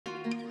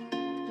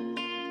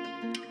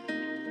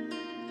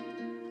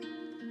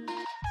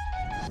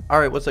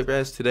Alright, what's up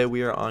guys? Today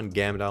we are on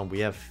Gamdown. We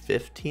have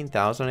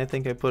 15,000 I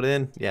think I put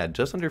in. Yeah,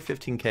 just under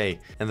 15k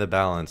in the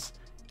balance.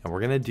 And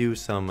we're going to do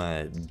some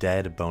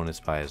dead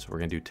bonus buys. We're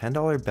going to do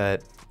 $10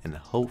 bet, and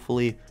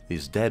hopefully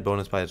these dead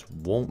bonus buys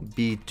won't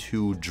be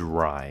too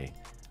dry.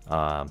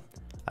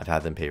 I've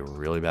had them pay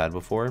really bad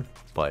before,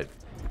 but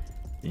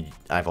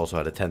I've also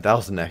had a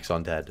 10,000x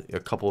on dead a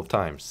couple of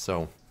times.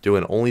 So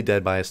doing only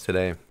dead buys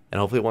today. And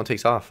hopefully one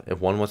takes off.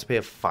 If one wants to pay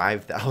a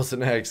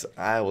 5,000x,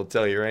 I will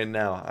tell you right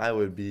now, I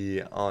would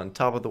be on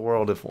top of the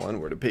world if one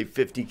were to pay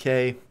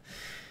 50k.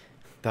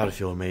 That would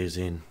feel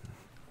amazing.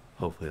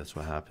 Hopefully that's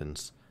what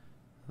happens.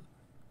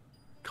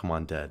 Come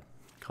on, dead.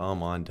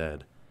 Come on,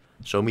 dead.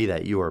 Show me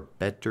that you are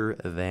better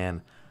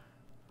than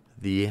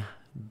the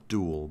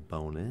dual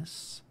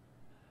bonus.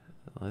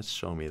 Let's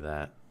show me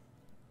that.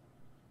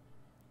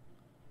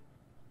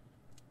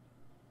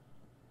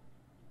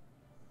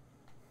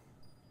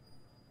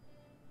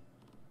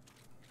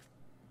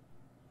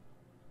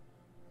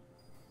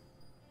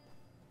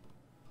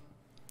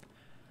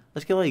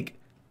 Let's get like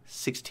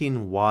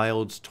 16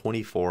 wilds,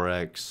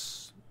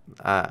 24x.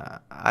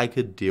 I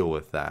could deal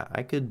with that.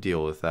 I could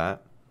deal with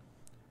that.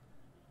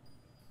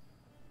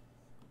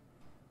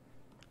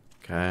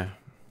 Okay.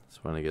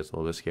 This one gets a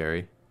little bit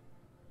scary.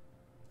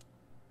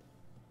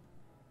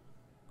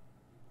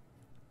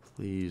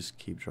 Please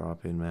keep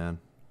dropping, man.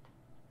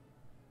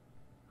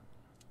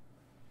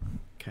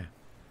 Okay.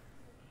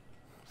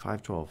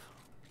 512.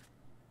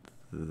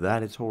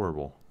 That is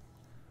horrible.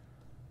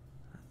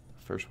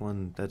 First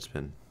one, dead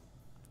spin.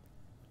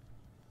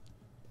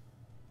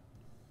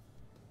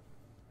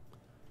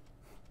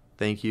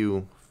 Thank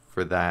you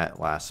for that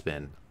last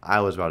spin. I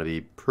was about to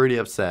be pretty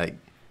upset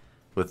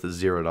with the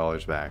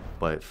 $0 back,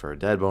 but for a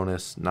dead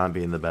bonus, not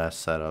being the best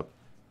setup,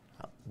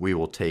 we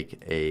will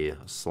take a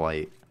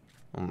slight.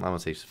 I'm gonna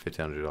say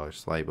 $1,500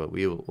 slight, but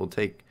we'll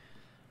take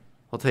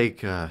you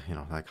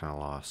know, that kind of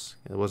loss.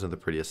 It wasn't the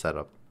prettiest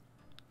setup.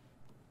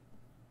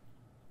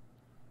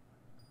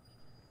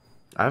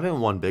 I haven't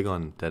won big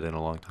on dead in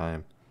a long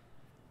time.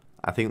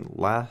 I think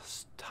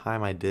last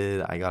time I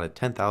did, I got a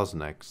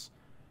 10,000x.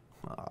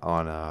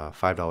 On a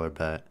 $5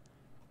 bet,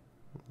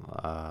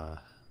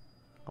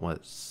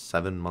 what,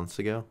 7 months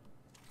ago,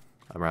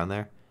 around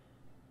there.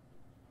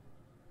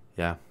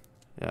 Yeah,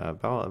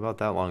 about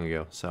that long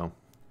ago. So,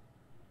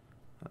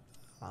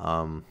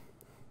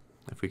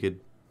 if we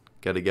could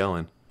get it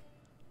going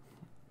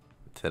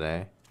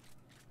today,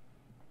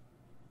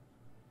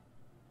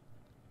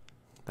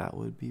 that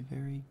would be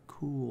very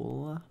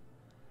cool.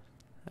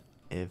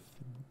 If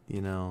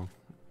you know,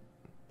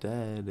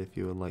 dead, if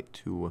you would like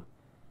to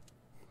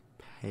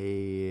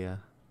pay a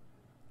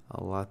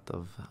lot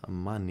of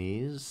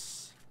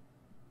monies.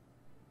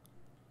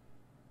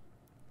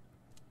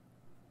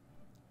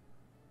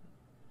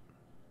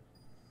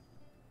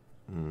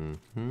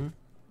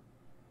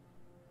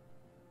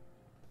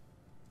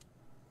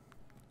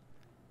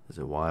 Is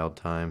it wild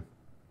time?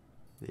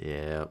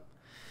 Yep.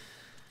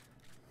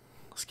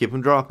 Let's keep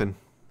them dropping.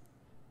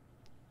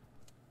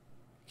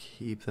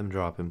 Keep them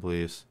dropping,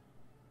 please.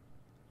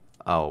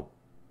 Oh,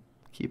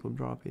 keep them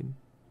dropping.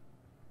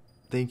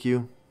 Thank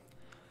you.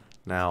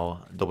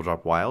 Now, double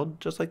drop wild,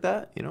 just like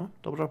that, you know?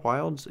 Double drop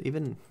wilds,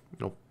 even, you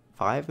know,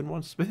 5 in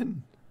one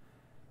spin.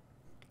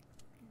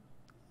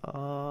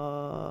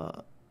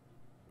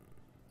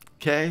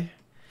 Okay.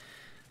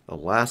 The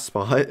last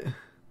spot.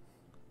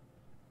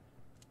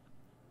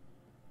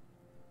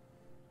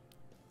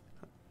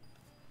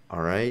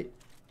 Alright.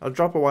 I'll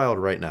drop a wild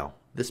right now.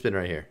 This spin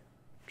right here.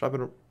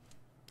 Dropping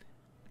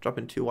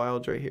 2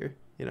 wilds right here,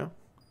 you know?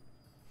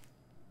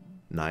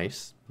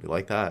 Nice. We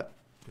like that.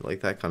 We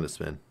like that kind of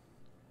spin.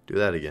 Do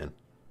that again.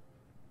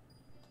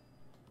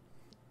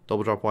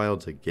 Double drop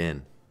wilds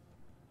again.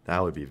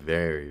 That would be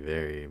very,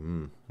 very.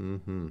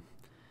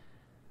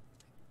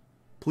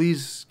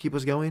 Please keep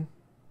us going.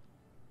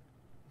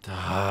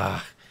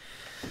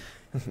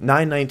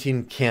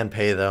 919 can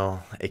pay though.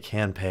 It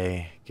can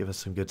pay. Give us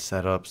some good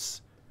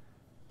setups.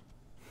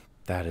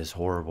 That is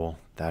horrible.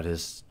 That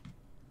is.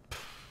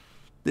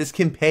 This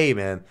can pay,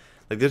 man.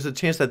 Like, there's a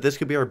chance that this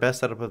could be our best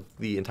setup of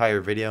the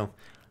entire video.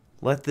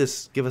 Let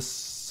this give us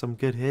some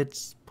good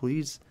hits,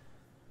 please.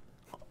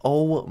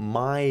 Oh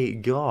my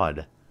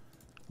god.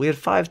 We had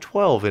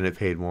 512 and it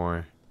paid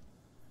more.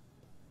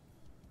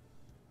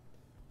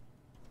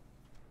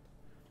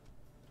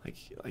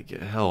 Like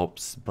it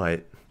helps,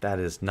 but that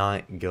is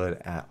not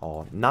good at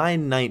all.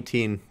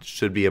 919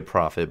 should be a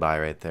profit buy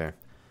right there.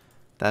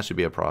 That should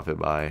be a profit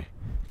buy.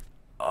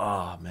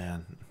 Oh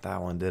man,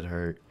 that one did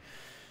hurt.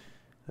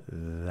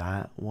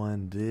 That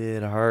one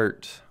did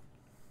hurt.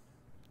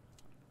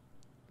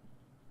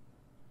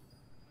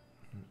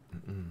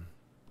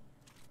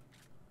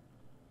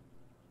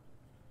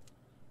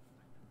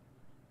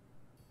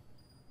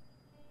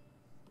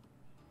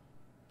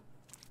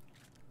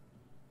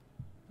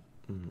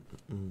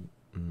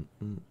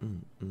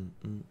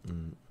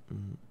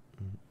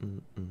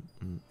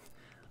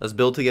 Let's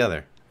build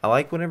together. I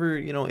like whenever,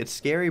 you know, it's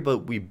scary, but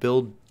we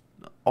build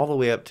all the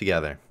way up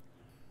together.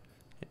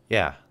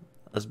 Yeah,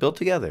 let's build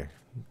together.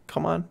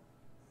 Come on.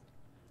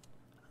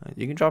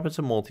 You can drop in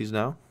some multis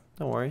now.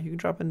 Don't worry, you can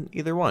drop in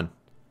either one.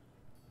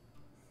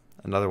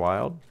 Another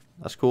wild.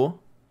 That's cool.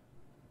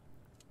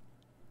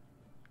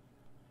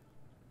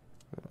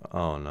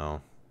 Oh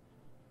no.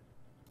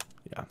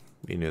 Yeah,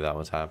 we knew that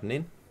was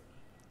happening.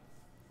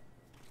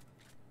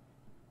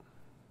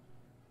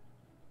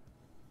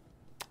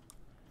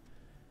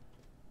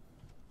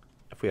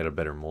 If we had a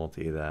better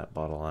multi, that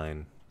bottle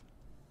line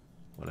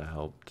would have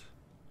helped.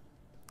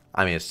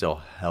 I mean, it's still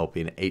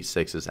helping.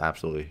 8-6 is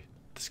absolutely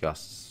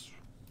disgusting.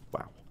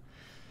 Wow.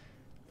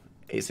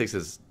 8-6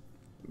 is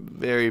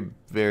very,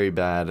 very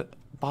bad.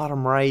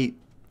 Bottom right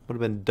would have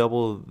been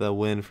double the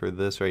win for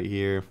this right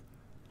here.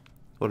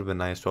 Would have been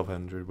nice.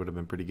 1200 would have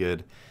been pretty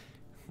good.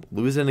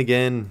 Losing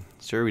again.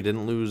 Sure, we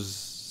didn't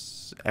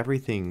lose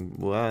everything.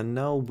 Well,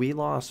 no, we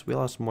lost. We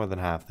lost more than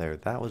half there.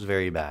 That was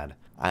very bad.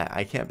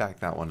 I can't back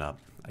that one up.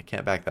 I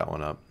can't back that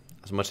one up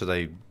as much as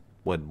I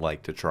would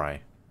like to try.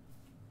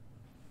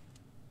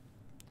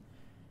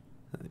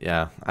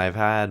 Yeah, I've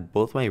had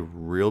both my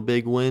real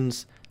big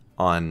wins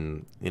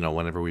on, you know,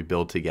 whenever we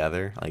build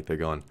together. Like they're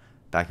going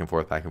back and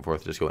forth,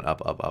 just going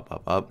up, up, up,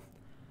 up, up.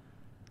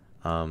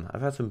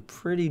 I've had some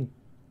pretty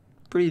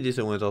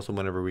decent wins also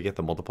whenever we get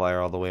the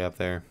multiplier all the way up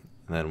there.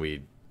 And then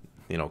we,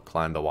 you know,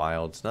 climb the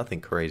wilds. Nothing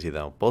crazy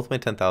though. Both my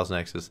 10,000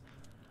 X's,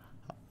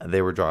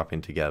 they were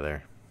dropping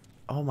together.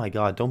 Oh my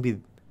god, don't be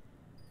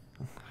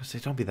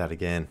that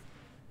again.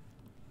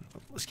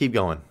 Let's keep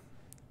going.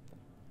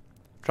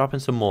 Drop in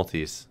some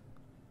multis.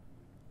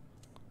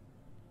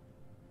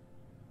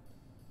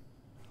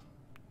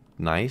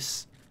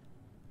 Nice.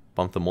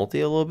 Bump the multi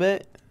a little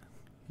bit.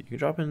 You can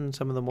drop in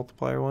some of the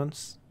multiplier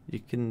ones. You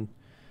can.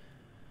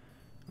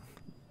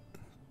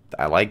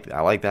 I like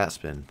that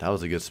spin. That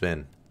was a good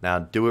spin. Now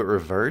do it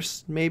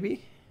reverse,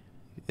 maybe.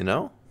 You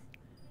know.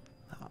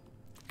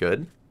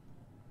 Good.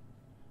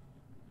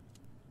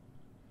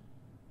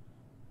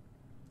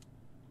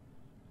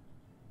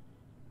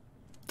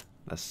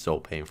 That's so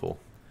painful.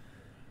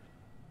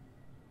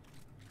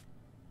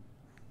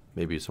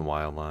 Maybe some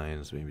wild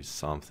lines. Maybe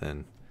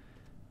something.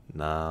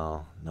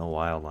 No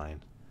wild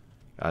line.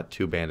 Got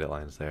 2 bandit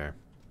lines there.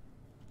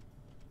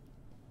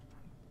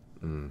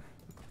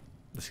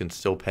 This can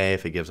still pay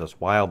if it gives us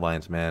wild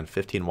lines, man.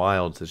 15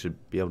 wilds. This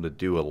should be able to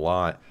do a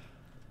lot.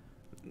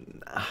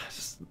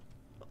 Just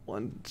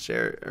one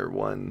share or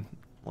one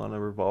a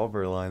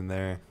revolver line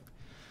there.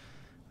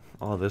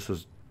 Oh, this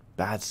was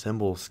bad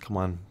symbols. Come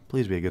on,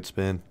 please be a good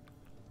spin.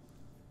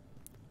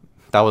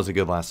 That was a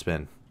good last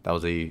spin. That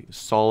was a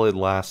solid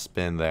last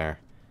spin there.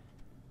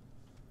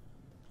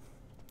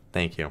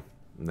 Thank you.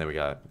 And then we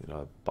got, you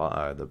know,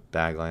 the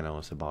bag line. I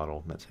almost said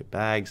bottle. Meant to say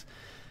bags.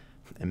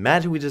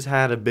 Imagine we just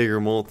had a bigger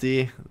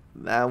multi.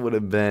 That would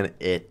have been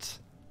it.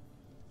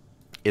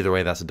 Either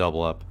way, that's a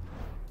double up.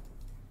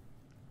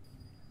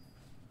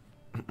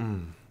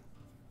 You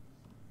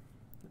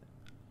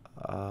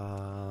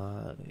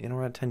know,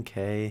 we're at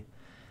 10K.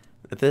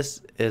 If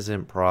this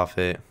isn't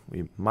profit,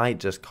 we might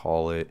just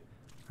call it,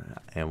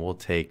 and we'll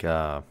take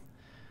a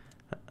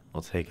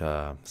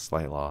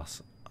slight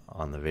loss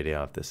on the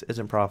video if this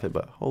isn't profit,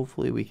 but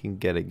hopefully we can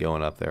get it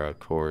going up there. Of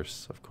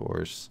course.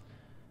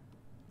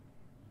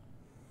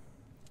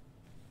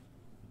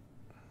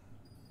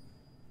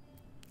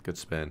 Good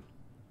spin.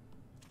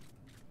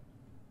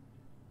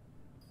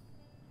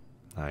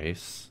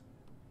 Nice.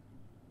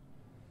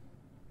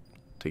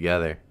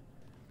 Together.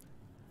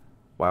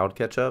 Wild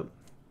catch up.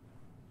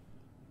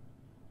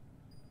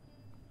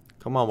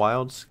 Come on,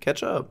 wilds,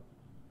 catch up.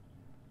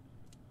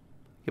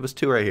 Give us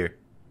 2 right here.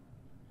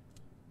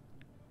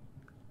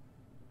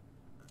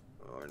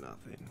 Or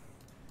nothing.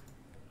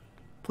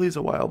 Please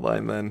a wild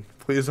line then.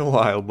 Please a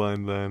wild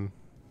line then.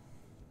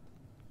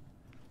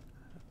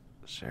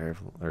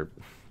 Sheriff or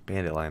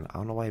bandit line. I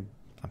don't know why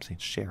I'm saying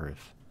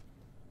sheriff.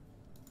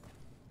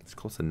 It's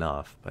close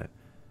enough, but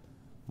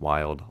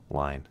wild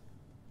line.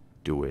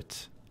 Do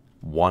it.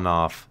 1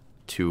 off,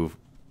 2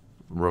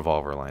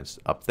 revolver lines.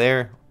 Up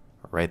there,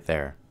 right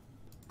there.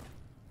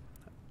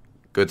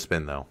 Good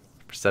spin though.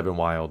 For 7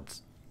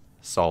 wilds,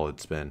 solid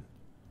spin.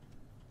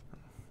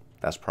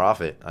 That's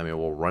profit. I mean,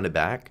 we'll run it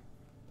back.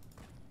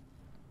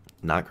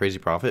 Not crazy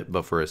profit,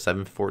 but for a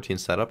 714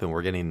 setup and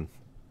we're getting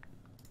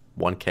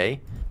 1K,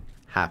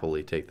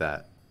 happily take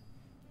that.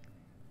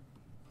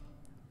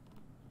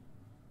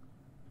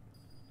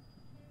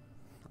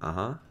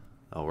 Oh,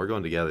 we're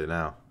going together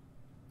now.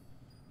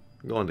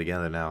 We're going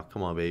together now.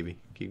 Come on, baby.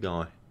 Keep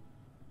going.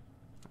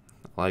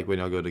 I like when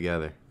y'all go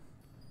together.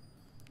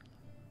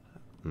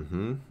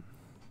 Do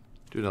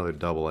another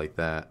double like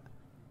that.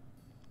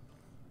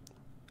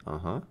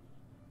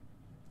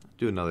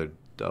 Do another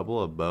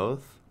double of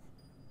both.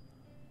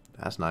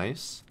 That's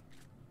nice.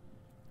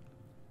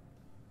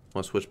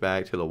 Want to switch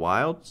back to the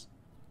wilds?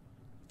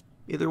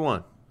 Either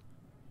one.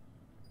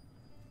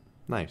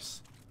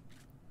 Nice.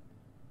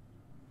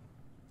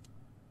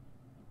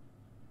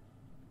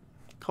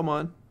 Come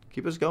on.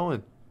 Keep us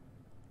going.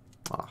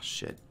 Oh,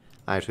 shit.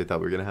 I actually thought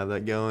we were going to have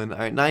that going. All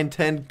right,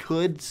 9-10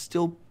 could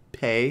still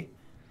pay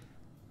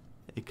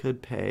It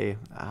could pay.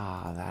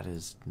 Ah, that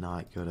is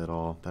not good at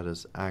all. That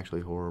is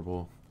actually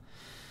horrible.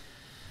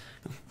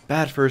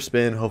 Bad first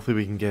spin. Hopefully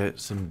we can get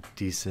some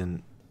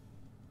decent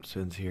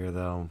spins here,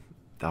 though.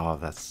 Oh,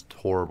 that's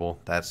horrible.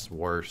 That's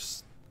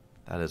worse.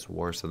 That is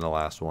worse than the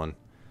last one.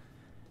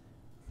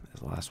 Is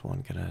the last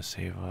one gonna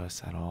save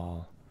us at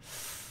all?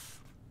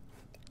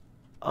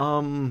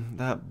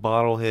 That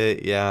bottle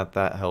hit. Yeah,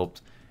 that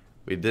helped.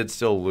 We did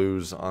still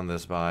lose on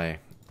this buy.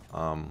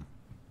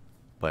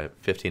 But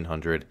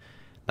 1,500,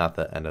 not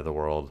the end of the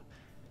world.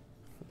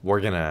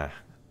 We're gonna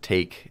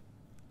take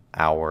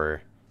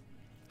our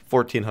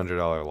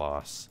 $1,400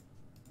 loss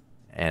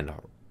and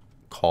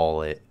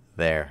call it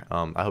there.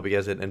 I hope you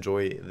guys did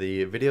enjoy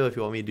the video. If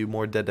you want me to do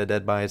more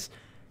dead buys,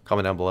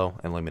 comment down below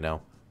and let me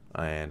know.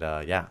 And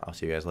yeah, I'll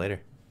see you guys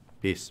later.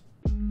 Peace.